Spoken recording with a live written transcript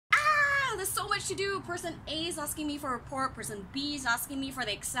there's so much to do. Person A is asking me for a report, person B is asking me for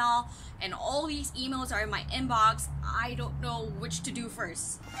the Excel, and all these emails are in my inbox. I don't know which to do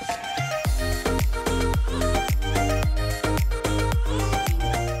first.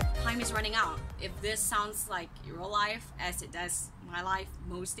 Time is running out. If this sounds like your life as it does my life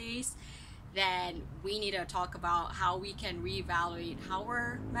most days, then we need to talk about how we can reevaluate how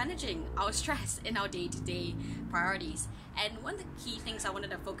we're managing our stress in our day-to-day priorities. And one of the key things I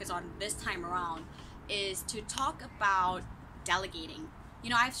wanted to focus on this time around is to talk about delegating. You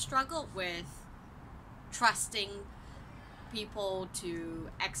know, I've struggled with trusting people to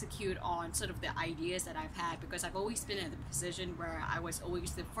execute on sort of the ideas that I've had, because I've always been in the position where I was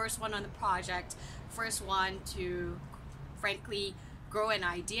always the first one on the project, first one to frankly grow an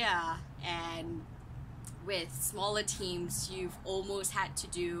idea. And with smaller teams, you've almost had to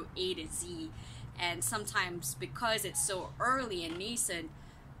do A to Z, and sometimes because it's so early and nascent,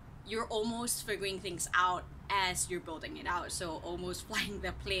 you're almost figuring things out as you're building it out. So almost flying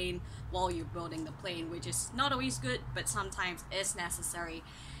the plane while you're building the plane, which is not always good, but sometimes is necessary.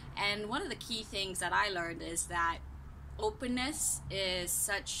 And one of the key things that I learned is that openness is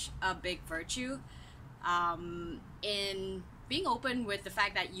such a big virtue in being open with the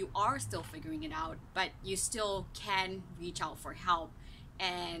fact that you are still figuring it out, but you still can reach out for help.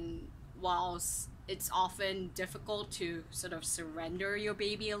 And whilst it's often difficult to sort of surrender your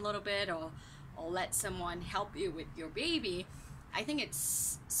baby a little bit, or let someone help you with your baby, I think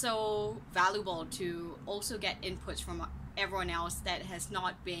it's so valuable to also get inputs from everyone else that has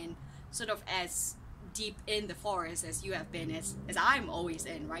not been sort of as deep in the forest as you have been, as I'm always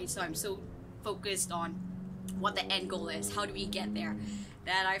in, right? So I'm so focused on what the end goal is, how do we get there,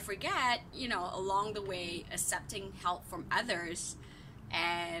 that I forget, you know, along the way, accepting help from others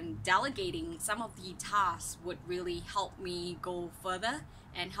and delegating some of the tasks would really help me go further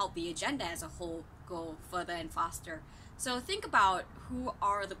and help the agenda as a whole go further and faster. So think about who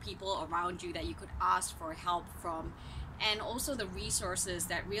are the people around you that you could ask for help from, and also the resources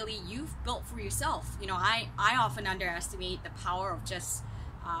that really you've built for yourself. You know, I often underestimate the power of just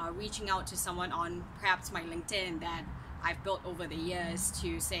reaching out to someone on perhaps my LinkedIn that I've built over the years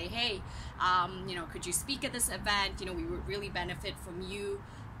to say, hey, you know, could you speak at this event? You know, we would really benefit from you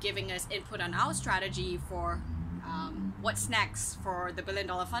giving us input on our strategy for what's next for the $1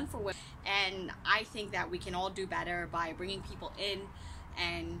 billion fund for women. And I think that we can all do better by bringing people in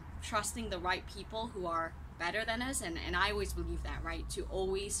and trusting the right people who are better than us. And I always believe that, right? To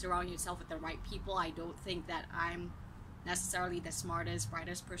always surround yourself with the right people. I don't think that I'm necessarily the smartest,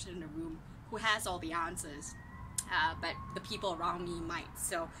 brightest person in the room who has all the answers, but the people around me might.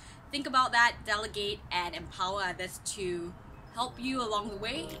 So think about that, delegate, and empower others to help you along the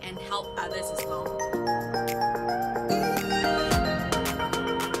way and help others as well.